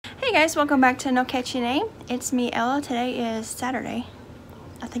Hey guys, welcome back to nocatchyname. It's me, Ella. Today is Saturday,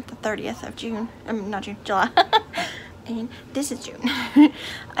 I think the 30th of June. Not June, July. And this is June.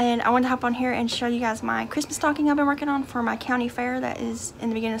 And I wanted to hop on here and show you guys my Christmas stocking I've been working on for my county fair that is in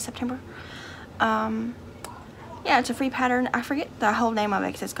the beginning of September. Yeah, it's a free pattern. I forget the whole name of it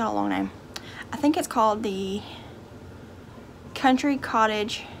because it's got a long name. I think it's called the Country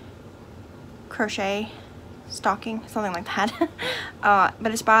Cottage Crochet Stocking, something like that.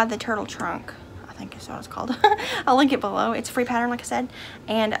 But it's by the Turtle Trunk, I think is what it's called. I'll link it below. It's a free pattern, like I said,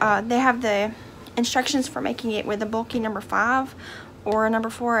 and they have the instructions for making it with a bulky number 5 or a number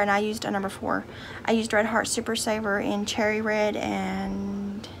 4, and I used a number 4. I used Red Heart Super Saver in Cherry Red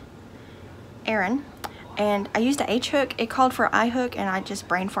and Aaron, and I used an H hook. It called for an I hook, and I just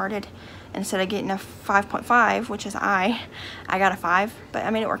brain farted. Instead of getting a 5.5, which is I got a 5, but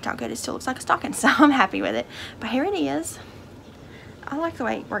I mean, it worked out good. It still looks like a stocking, so I'm happy with it. But here it is. I like the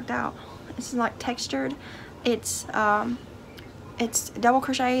way it worked out. It's like textured. It's double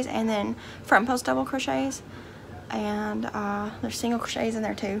crochets and then front post double crochets, and there's single crochets in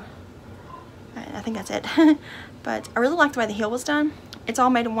there too. I think that's it. But I really like the way the heel was done. It's all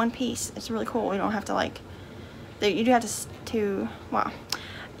made in one piece. It's really cool. You don't have to like, you do have to well,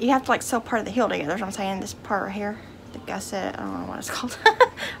 you have to like sew part of the heel together, is what I'm saying. This part right here, the gusset, I don't know what it's called.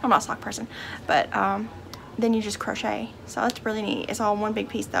 I'm not a sock person. But then you just crochet. So that's really neat. It's all one big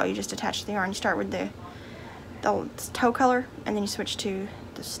piece though. You just attach the yarn. You start with the toe color, and then you switch to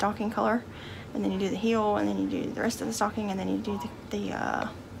the stocking color, and then you do the heel, and then you do the rest of the stocking, and then you do the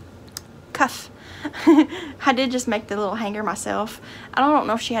cuff. I did just make the little hanger myself. I don't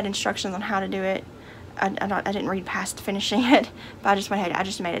know if she had instructions on how to do it. I didn't read past finishing it, but I just went ahead. I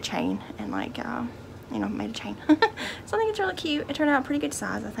just made a chain and like you know, made a chain. So I think it's really cute. It turned out a pretty good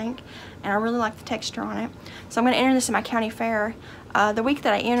size, I think, and I really like the texture on it. So I'm going to enter this in my county fair. The week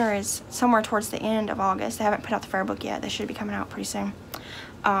that I enter is somewhere towards the end of August. They haven't put out the fair book yet. They should be coming out pretty soon.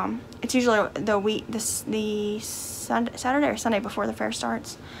 It's usually the Saturday or Sunday before the fair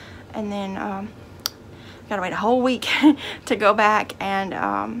starts, and then gotta wait a whole week to go back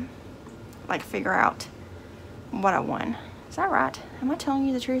and like figure out what I won. Is that right? Am I telling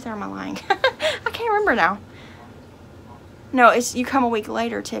you the truth or am I lying? I can't remember now. No, it's you come a week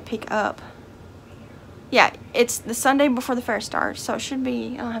later to pick up. Yeah, it's the Sunday before the fair starts, so it should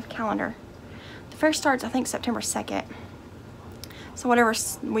be, I don't have a calendar. The fair starts, I think, September 2nd. So whatever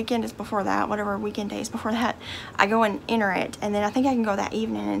weekend is before that, whatever weekend days before that, I go and enter it, and then I think I can go that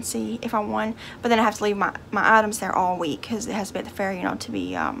evening and see if I won. But then I have to leave my items there all week because it has to be at the fair, you know, to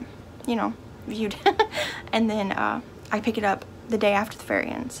be, you know, viewed. And then I pick it up the day after the fair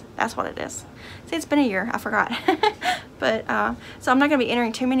ends. That's what it is. See, it's been a year. I forgot. But so I'm not going to be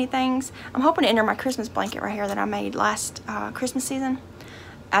entering too many things. I'm hoping to enter my Christmas blanket right here that I made last Christmas season.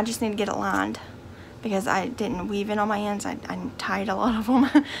 I just need to get it lined because I didn't weave in on my ends. I tied a lot of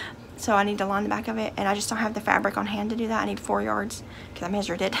them. So I need to line the back of it, and I just don't have the fabric on hand to do that. I need 4 yards because I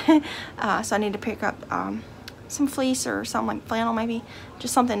measured it. So I need to pick up some fleece or something like flannel, maybe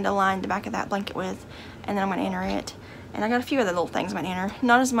just something to line the back of that blanket with, and then I'm going to enter it. And I got a few other little things I'm going to enter,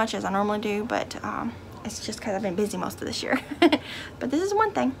 not as much as I normally do, but it's just because I've been busy most of this year. But this is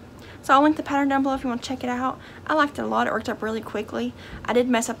one thing. So I'll link the pattern down below if you want to check it out. I liked it a lot. It worked up really quickly. I did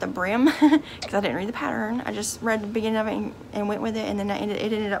mess up the brim because I didn't read the pattern. I just read the beginning of it and went with it, and then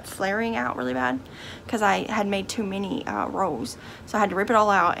it ended up flaring out really bad because I had made too many rows. So I had to rip it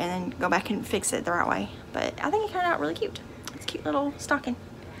all out and then go back and fix it the right way. But I think it turned out really cute. It's a cute little stocking.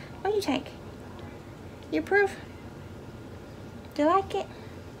 What do you think? You approve? Do you like it?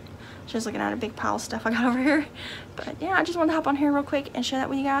 Just looking at a big pile of stuff I got over here. But yeah, I just wanted to hop on here real quick and share that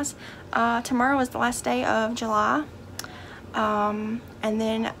with you guys. Tomorrow is the last day of July. And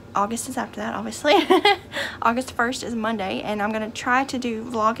then August is after that, obviously. August 1st is Monday, and I'm going to try to do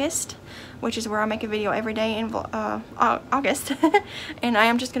Vlogust, which is where I make a video every day in August. And I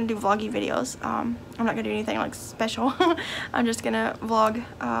am just going to do vloggy videos. I'm not going to do anything like special. I'm just going to vlog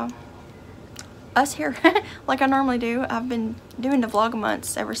us here like I normally do. I've been doing the vlog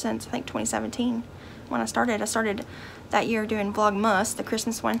months ever since I think 2017 when I started. I started that year doing Vlogmas, the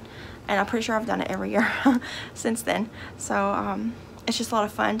Christmas one, and I'm pretty sure I've done it every year since then. So it's just a lot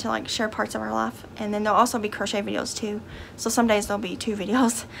of fun to like share parts of our life. And then there'll also be crochet videos too. So some days there'll be 2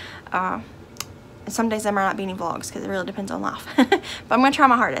 videos. And some days there might not be any vlogs because it really depends on life. But I'm going to try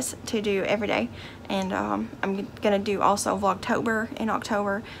my hardest to do every day. And I'm going to do also Vlogtober in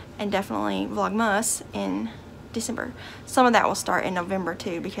October, and definitely Vlogmas in December. Some of that will start in November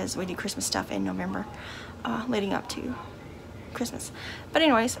too because we do Christmas stuff in November leading up to Christmas. But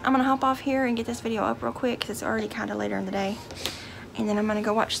anyways, I'm going to hop off here and get this video up real quick because it's already kind of later in the day. And then I'm gonna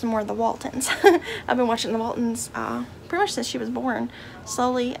go watch some more of the Waltons. I've been watching the Waltons pretty much since she was born.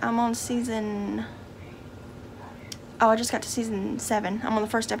 Slowly, I'm on season... Oh, I just got to season 7. I'm on the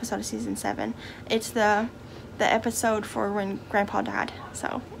first episode of season 7. It's the episode for when Grandpa died.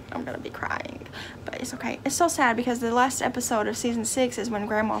 So I'm gonna be crying, but it's okay. It's so sad because the last episode of season 6 is when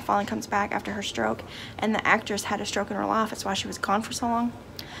Grandma finally comes back after her stroke, and the actress had a stroke in her life. That's why she was gone for so long.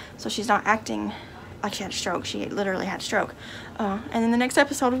 So she's not acting like she had a stroke. She literally had a stroke. And then the next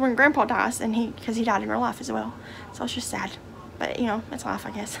episode is when Grandpa dies, and because he died in real life as well. So it's just sad. But, you know, it's life, I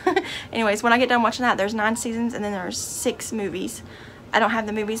guess. Anyways, when I get done watching that, there's 9 seasons, and then there's 6 movies. I don't have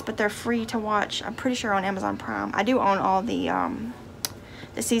the movies, but they're free to watch. I'm pretty sure on Amazon Prime. I do own all the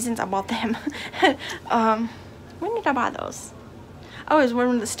seasons. I bought them. When did I buy those? Oh, it was one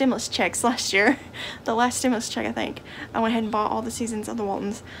of the stimulus checks last year. The last stimulus check, I think. I went ahead and bought all the seasons of the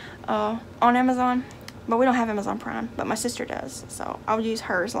Waltons on Amazon. But we don't have Amazon Prime, but my sister does. So I'll use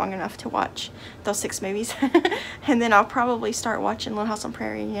hers long enough to watch those 6 movies. And then I'll probably start watching Little House on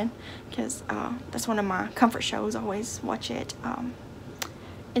Prairie again, because that's one of my comfort shows. I always watch it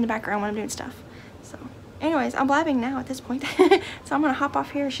in the background when I'm doing stuff. So anyways, I'm blabbing now at this point. So I'm going to hop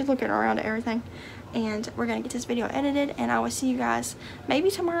off here. She's looking around at everything. And we're going to get this video edited, and I will see you guys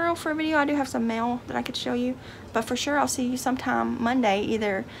maybe tomorrow for a video. I do have some mail that I could show you, but for sure I'll see you sometime Monday,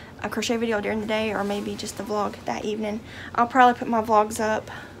 either a crochet video during the day or maybe just the vlog that evening. I'll probably put my vlogs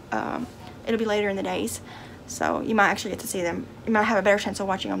up. It'll be later in the days, so you might actually get to see them. You might have a better chance of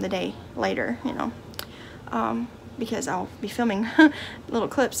watching them the day later, you know, because I'll be filming little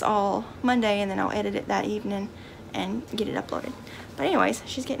clips all Monday, and then I'll edit it that evening and get it uploaded. But anyways,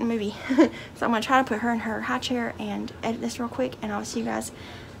 she's getting movie. So I'm going to try to put her in her high chair and edit this real quick, and I'll see you guys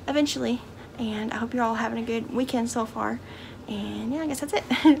eventually. And I hope you're all having a good weekend so far. And yeah, I guess that's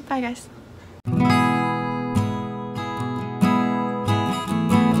it. Bye guys.